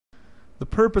The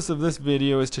purpose of this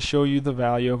video is to show you the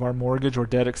value of our mortgage or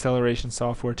debt acceleration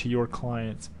software to your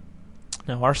clients.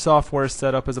 Now, our software is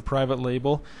set up as a private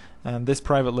label, and this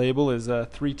private label is a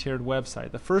three-tiered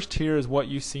website. The first tier is what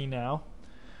you see now,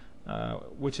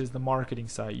 which is the marketing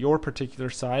site. Your particular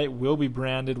site will be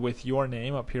branded with your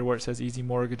name. Up here where it says Easy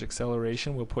Mortgage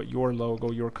Acceleration, we'll put your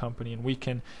logo, your company, and we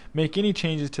can make any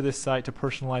changes to this site to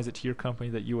personalize it to your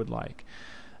company that you would like.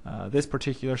 This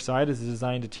particular site is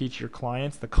designed to teach your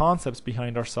clients the concepts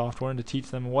behind our software and to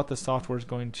teach them what the software is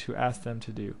going to ask them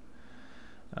to do,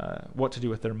 what to do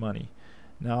with their money.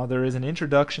 Now, there is an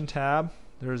introduction tab,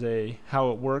 there's a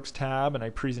how it works tab, and a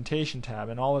presentation tab,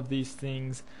 and all of these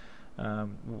things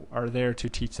are there to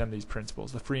teach them these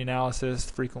principles. The free analysis,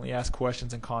 frequently asked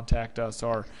questions, and contact us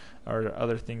are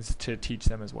other things to teach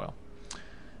them as well.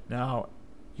 Now,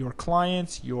 your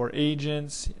clients, your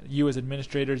agents, you as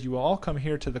administrators, you will all come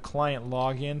here to the client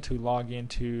login to log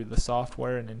into the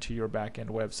software and into your back-end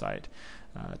website.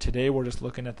 Today we're just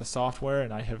looking at the software,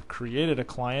 and I have created a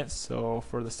client so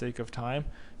for the sake of time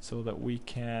so that we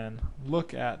can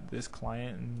look at this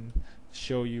client and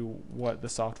show you what the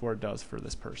software does for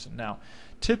this person. Now,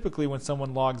 typically when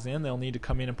someone logs in, they'll need to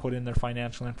come in and put in their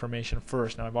financial information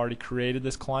first. Now, I've already created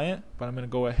this client, but I'm going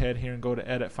to go ahead here and go to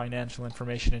Edit Financial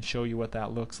Information and show you what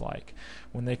that looks like.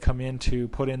 When they come in to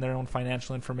put in their own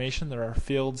financial information, there are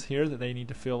fields here that they need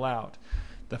to fill out.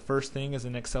 The first thing is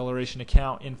an acceleration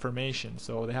account information.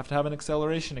 So they have to have an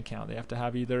acceleration account. They have to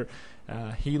have either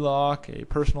a HELOC, a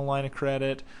personal line of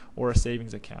credit, or a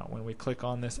savings account. When we click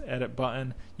on this edit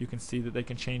button, you can see that they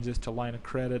can change this to line of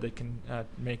credit. They can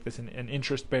make this an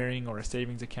interest-bearing or a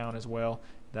savings account as well.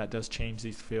 That does change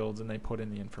these fields, and they put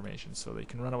in the information. So they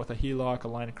can run it with a HELOC, a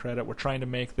line of credit. We're trying to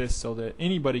make this so that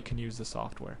anybody can use the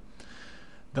software.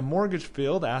 The mortgage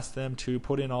field asks them to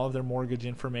put in all of their mortgage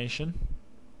information.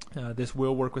 This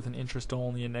will work with an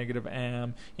interest-only, a negative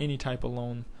AM, any type of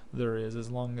loan there is, as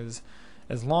long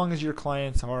as your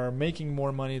clients are making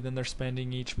more money than they're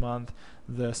spending each month,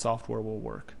 the software will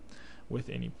work with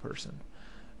any person.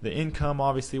 The income,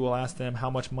 obviously, will ask them how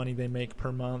much money they make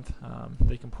per month.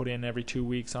 They can put in every 2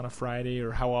 weeks on a Friday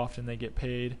or how often they get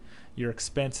paid. Your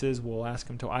expenses, will ask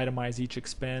them to itemize each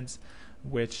expense,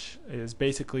 which is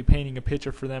basically painting a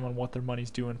picture for them on what their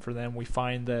money's doing for them. We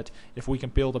find that if we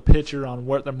can build a picture on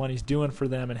what their money's doing for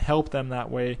them and help them that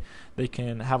way, they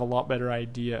can have a lot better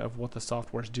idea of what the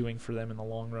software is doing for them in the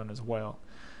long run as well.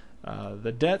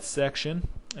 The debt section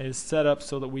is set up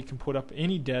so that we can put up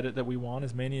any debt that we want,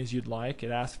 as many as you'd like.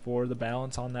 It asks for the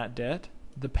balance on that debt,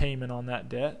 the payment on that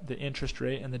debt, the interest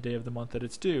rate, and the day of the month that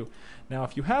it's due. Now,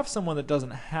 if you have someone that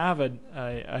doesn't have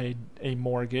a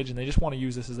mortgage and they just want to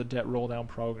use this as a debt roll down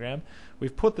program,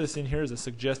 we've put this in here as a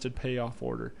suggested payoff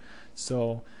order.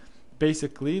 So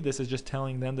basically, this is just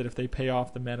telling them that if they pay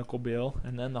off the medical bill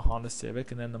and then the Honda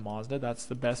Civic and then the Mazda, that's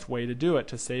the best way to do it,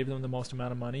 to save them the most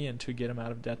amount of money and to get them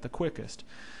out of debt the quickest.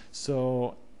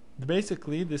 So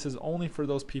basically, this is only for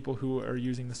those people who are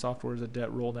using the software as a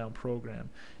debt roll down program.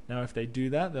 Now, if they do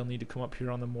that, they'll need to come up here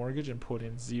on the mortgage and put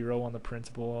in 0 on the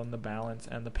principal, on the balance,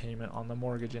 and the payment on the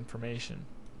mortgage information.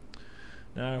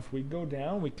 Now, if we go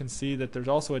down, we can see that there's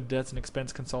also a debts and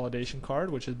expense consolidation card,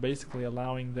 which is basically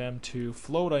allowing them to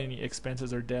float any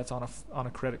expenses or debts on a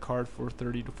credit card for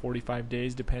 30 to 45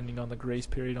 days, depending on the grace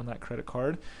period on that credit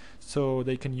card, so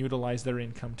they can utilize their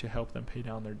income to help them pay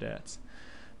down their debts.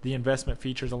 The investment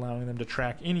features allowing them to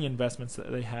track any investments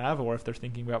that they have, or if they're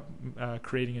thinking about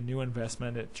creating a new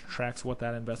investment, it tracks what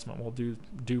that investment will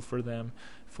do for them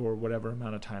for whatever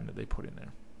amount of time that they put in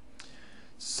there.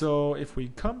 So if we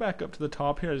come back up to the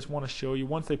top here, I just want to show you,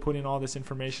 once they put in all this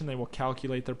information, they will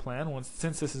calculate their plan.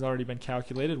 Since this has already been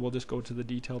calculated, we'll just go to the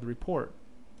detailed report.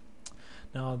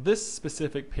 Now, this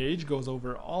specific page goes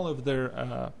over all of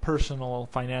their personal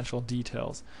financial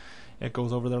details. It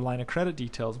goes over their line of credit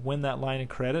details, when that line of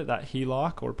credit, that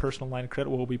HELOC or personal line of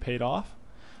credit, will be paid off,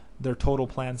 their total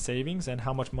plan savings, and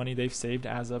how much money they've saved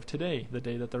as of today, the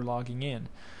day that they're logging in.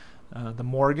 The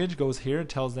mortgage goes here. It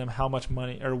tells them how much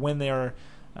money, or when they are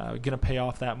going to pay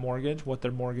off that mortgage, what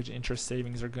their mortgage interest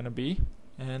savings are going to be,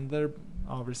 and they're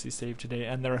obviously saved today,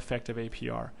 and their effective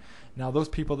APR. Now, those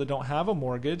people that don't have a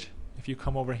mortgage, if you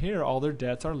come over here, all their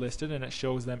debts are listed, and it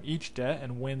shows them each debt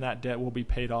and when that debt will be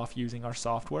paid off using our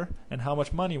software, and how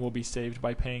much money will be saved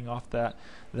by paying off that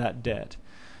debt.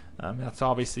 That's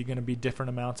obviously going to be different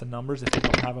amounts of numbers if you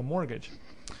don't have a mortgage.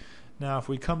 Now, if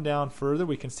we come down further,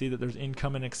 we can see that there's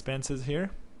income and expenses here.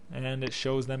 and it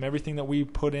shows them everything that we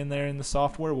put in there in the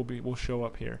software will show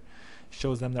up here. It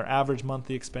shows them their average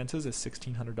monthly expenses is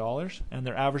 $1,600 and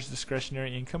their average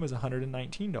discretionary income is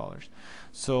 $119.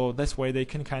 So this way they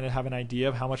can kind of have an idea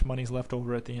of how much money is left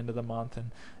over at the end of the month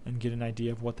and get an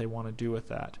idea of what they want to do with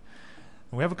that.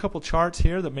 And we have a couple charts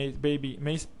here that may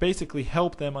basically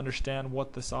help them understand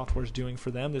what the software is doing for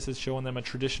them. This is showing them a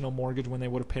traditional mortgage when they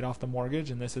would have paid off the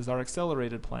mortgage, and this is our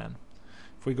accelerated plan.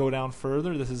 If we go down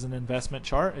further, this is an investment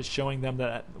chart. It's showing them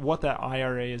that what that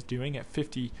IRA is doing at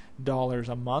 $50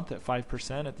 a month at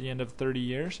 5% at the end of 30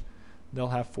 years. They'll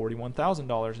have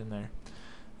 $41,000 in there.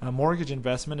 A mortgage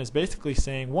investment is basically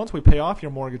saying once we pay off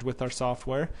your mortgage with our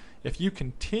software, if you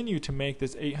continue to make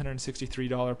this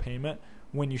 $863 payment,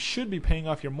 when you should be paying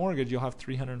off your mortgage, you'll have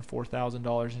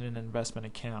 $304,000 in an investment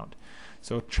account.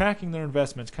 So tracking their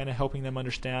investments, kind of helping them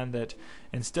understand that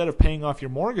instead of paying off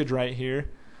your mortgage right here,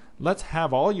 let's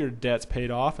have all your debts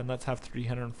paid off and let's have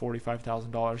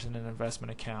 $345,000 in an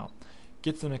investment account.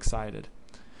 Gets them excited.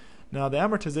 Now the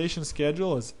amortization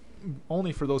schedule is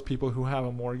only for those people who have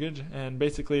a mortgage, and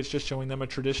basically it's just showing them a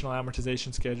traditional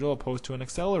amortization schedule opposed to an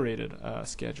accelerated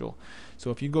schedule.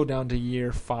 So if you go down to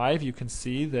year 5, you can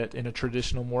see that in a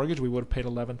traditional mortgage we would have paid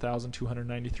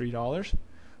 $11,293,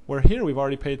 where here we've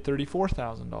already paid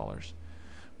 $34,000.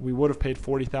 We would have paid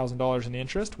 $40,000 in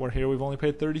interest, where here we've only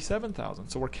paid $37,000.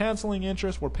 So we're canceling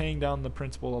interest, we're paying down the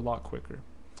principal a lot quicker.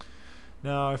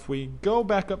 Now if we go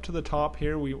back up to the top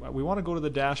here, we want to go to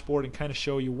the dashboard and kind of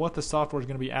show you what the software is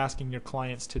going to be asking your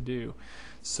clients to do.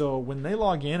 So when they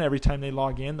log in, every time they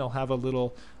log in, they'll have a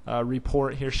little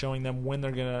report here showing them when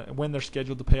they're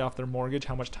scheduled to pay off their mortgage,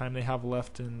 how much time they have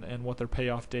left, and what their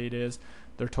payoff date is,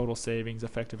 their total savings,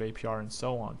 effective APR, and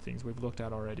so on, things we've looked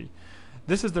at already.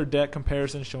 This is their debt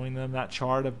comparison, showing them that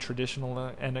chart of traditional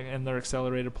and their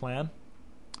accelerated plan.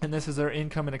 And this is their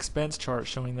income and expense chart,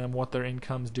 showing them what their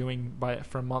income's doing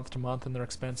from month to month and their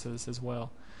expenses as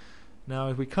well. Now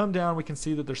if we come down, we can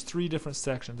see that there's 3 different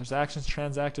sections. There's actions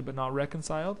transacted but not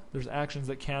reconciled, there's actions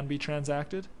that can be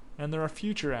transacted, and there are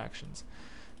future actions.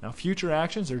 Now future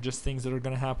actions are just things that are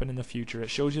going to happen in the future. It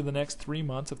shows you the next 3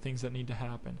 months of things that need to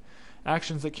happen.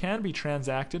 Actions that can be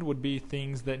transacted would be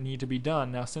things that need to be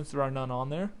done. Now since there are none on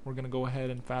there, we're going to go ahead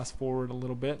and fast forward a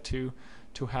little bit to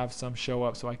have some show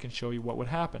up so I can show you what would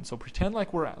happen. So pretend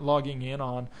like we're logging in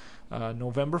on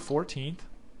November 14th,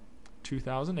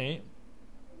 2008.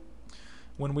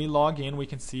 When we log in, we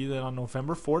can see that on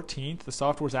November 14th, the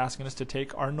software is asking us to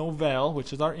take our Novell,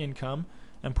 which is our income,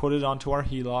 and put it onto our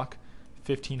HELOC,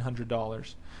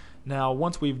 $1,500. Now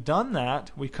once we've done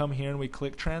that, we come here and we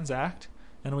click transact,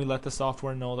 and we let the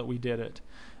software know that we did it.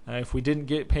 If we didn't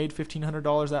get paid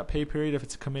 $1,500 that pay period, if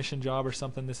it's a commission job or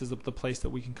something, this is the place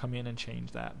that we can come in and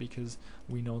change that, because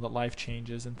we know that life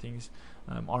changes and things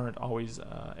aren't always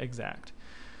exact.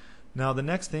 Now the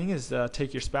next thing is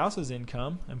take your spouse's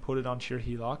income and put it onto your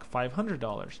HELOC,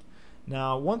 $500.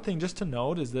 Now one thing just to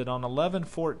note is that on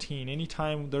 11/14,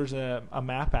 anytime there's a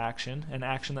map action, an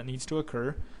action that needs to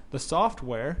occur, the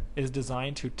software is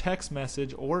designed to text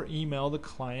message or email the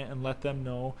client and let them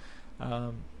know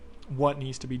what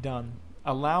needs to be done,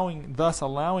 thus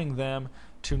allowing them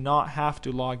to not have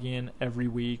to log in every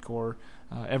week or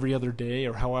every other day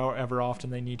or however often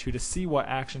they need to see what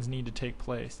actions need to take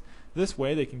place. This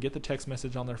way they can get the text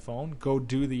message on their phone, go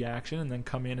do the action, and then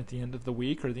come in at the end of the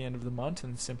week or the end of the month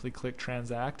and simply click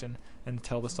transact and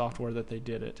tell the software that they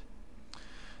did it.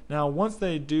 Now once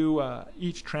they do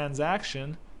each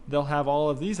transaction, they'll have all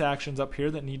of these actions up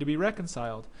here that need to be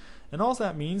reconciled. And all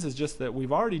that means is just that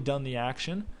we've already done the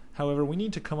action. However, we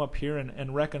need to come up here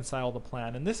and reconcile the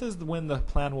plan. And this is when the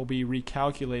plan will be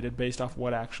recalculated based off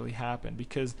what actually happened,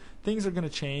 because things are going to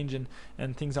change and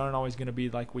things aren't always going to be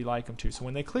like we like them to. So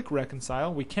when they click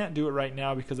reconcile, we can't do it right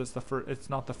now because it's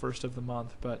not the first of the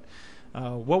month. But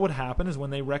what would happen is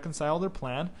when they reconcile their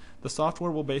plan, the software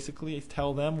will basically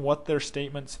tell them what their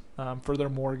statements for their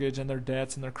mortgage and their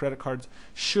debts and their credit cards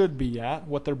should be at,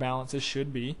 what their balances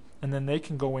should be, and then they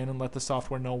can go in and let the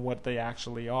software know what they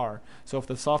actually are. So if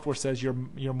the software says your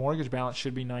mortgage balance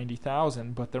should be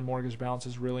 $90,000, but their mortgage balance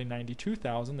is really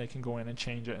 $92,000, they can go in and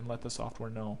change it and let the software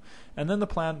know. And then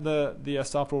the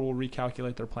software will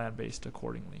recalculate their plan based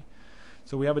accordingly.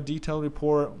 So we have a detailed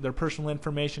report. Their personal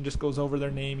information just goes over their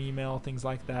name, email, things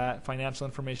like that. Financial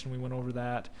information, we went over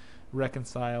that.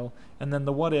 Reconcile. And then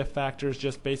the what if factor is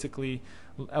just basically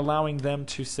allowing them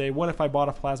to say, what if I bought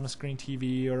a plasma screen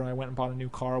TV or I went and bought a new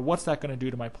car? What's that going to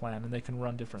do to my plan? And they can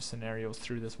run different scenarios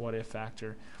through this what if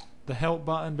factor. The help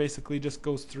button basically just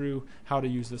goes through how to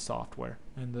use the software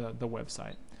and the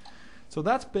website. So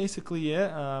that's basically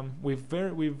it.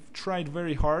 We've tried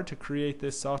very hard to create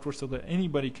this software so that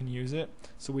anybody can use it.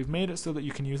 So we've made it so that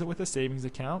you can use it with a savings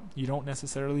account. You don't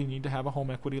necessarily need to have a home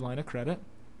equity line of credit.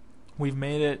 We've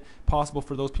made it possible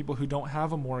for those people who don't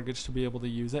have a mortgage to be able to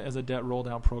use it as a debt roll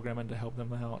down program and to help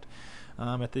them out.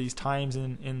 At these times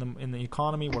in the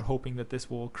economy, we're hoping that this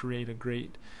will create a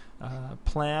great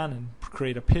plan and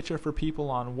create a picture for people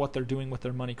on what they're doing with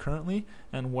their money currently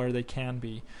and where they can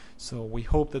be. So we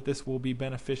hope that this will be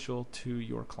beneficial to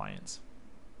your clients.